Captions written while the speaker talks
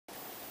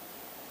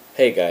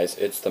Hey guys,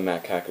 it's the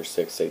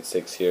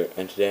MacHacker686 here,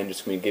 and today I'm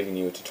just going to be giving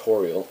you a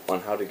tutorial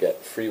on how to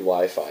get free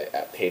Wi-Fi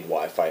at paid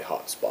Wi-Fi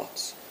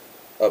hotspots.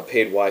 A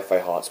paid Wi-Fi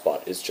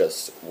hotspot is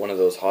just one of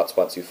those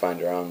hotspots you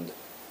find around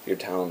your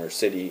town or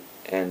city,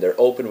 and they're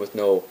open with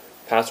no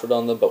password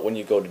on them, but when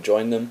you go to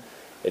join them,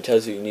 it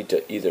tells you need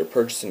to either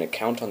purchase an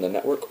account on the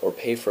network or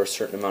pay for a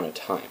certain amount of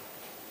time.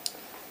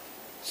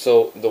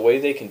 So the way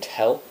they can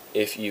tell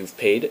if you've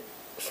paid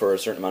for a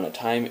certain amount of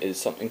time is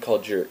something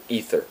called your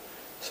ether.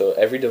 So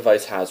every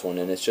device has one,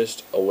 and it's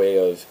just a way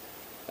of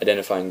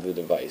identifying the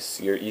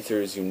device. Your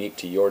ether is unique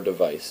to your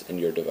device and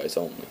your device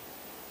only.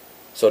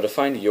 So to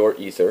find your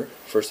ether,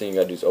 first thing you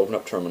gotta do is open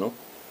up terminal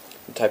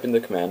and type in the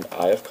command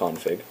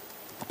ifconfig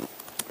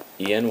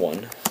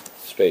en1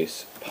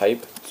 space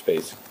pipe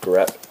space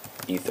grep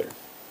ether.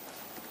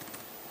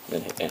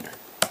 Then hit enter.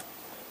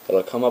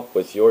 It'll come up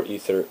with your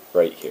ether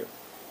right here.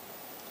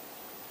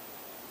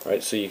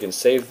 Alright, so you can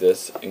save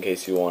this in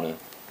case you want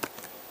to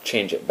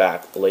change it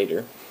back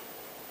later.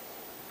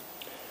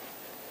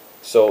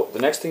 So the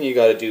next thing you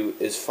got to do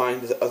is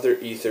find the other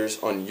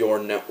ethers on your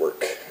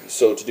network.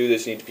 So to do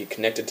this you need to be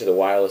connected to the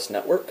wireless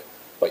network,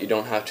 but you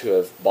don't have to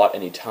have bought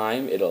any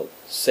time. It'll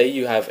say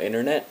you have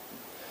internet,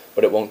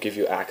 but it won't give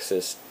you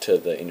access to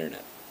the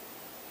internet.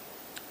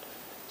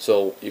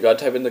 So you got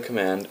to type in the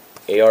command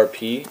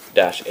arp-a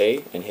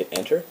and hit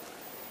enter,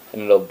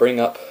 and it'll bring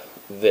up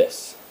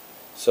this.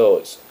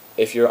 So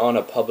if you're on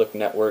a public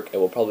network, it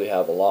will probably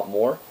have a lot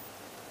more.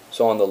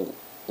 So on the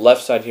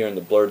left side here in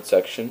the blurred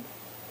section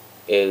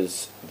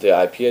is the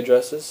IP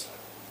addresses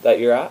that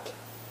you're at,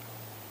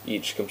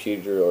 each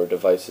computer or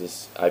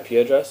device's IP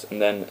address,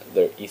 and then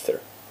their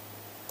ether.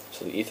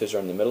 So the ethers are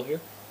in the middle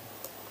here.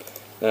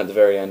 Then at the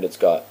very end it's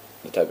got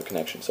the type of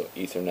connection, so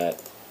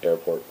Ethernet,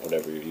 airport,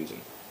 whatever you're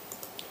using.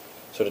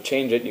 So to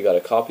change it, you got to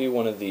copy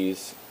one of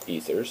these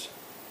ethers,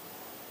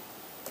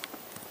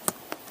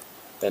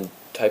 then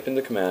type in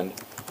the command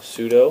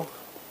sudo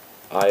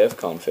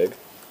ifconfig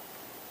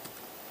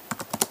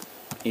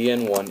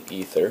en1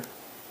 ether,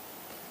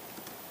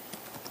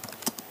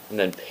 and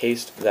then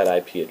paste that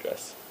IP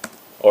address,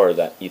 or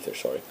that ether,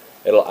 sorry.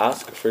 It'll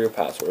ask for your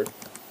password,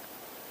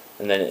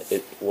 and then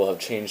it will have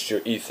changed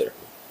your ether.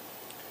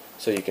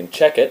 So you can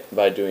check it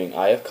by doing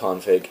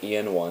ifconfig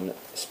en1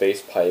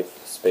 space pipe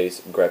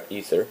space grep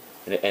ether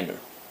and hit enter.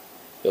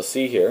 You'll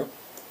see here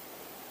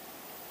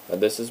that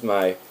this is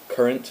my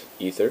current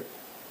ether,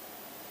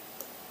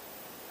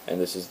 and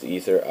this is the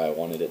ether I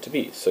wanted it to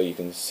be, so you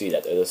can see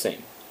that they're the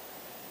same.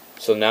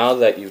 So now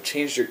that you've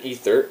changed your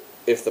ether,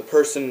 if the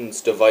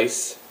person's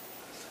device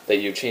that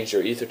you changed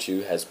your ether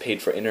to has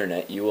paid for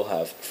internet, you will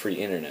have free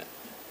internet.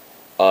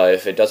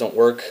 If it doesn't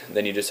work,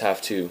 then you just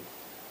have to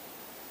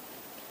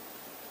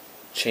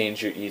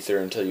change your ether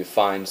until you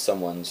find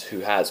someone who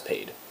has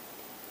paid.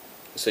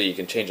 So you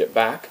can change it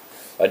back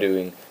by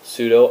doing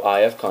sudo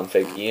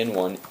ifconfig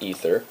en1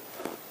 ether,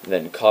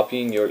 then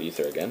copying your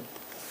ether again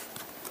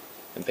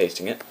and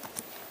pasting it.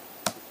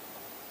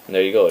 And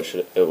there you go,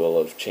 it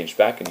will have changed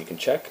back, and you can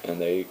check, and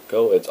there you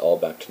go, it's all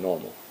back to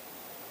normal.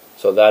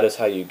 So that is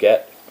how you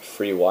get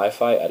free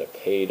Wi-Fi at a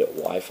paid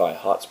Wi-Fi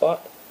hotspot.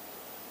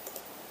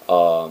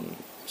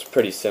 It's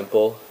pretty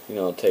simple,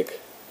 it'll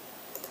take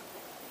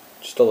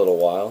just a little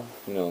while,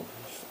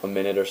 a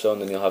minute or so,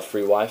 and then you'll have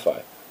free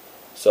Wi-Fi.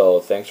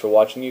 So thanks for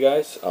watching, you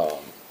guys.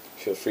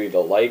 Feel free to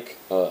like,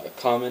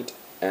 comment,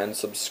 and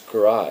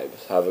subscribe.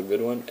 Have a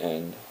good one,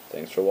 and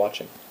thanks for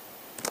watching.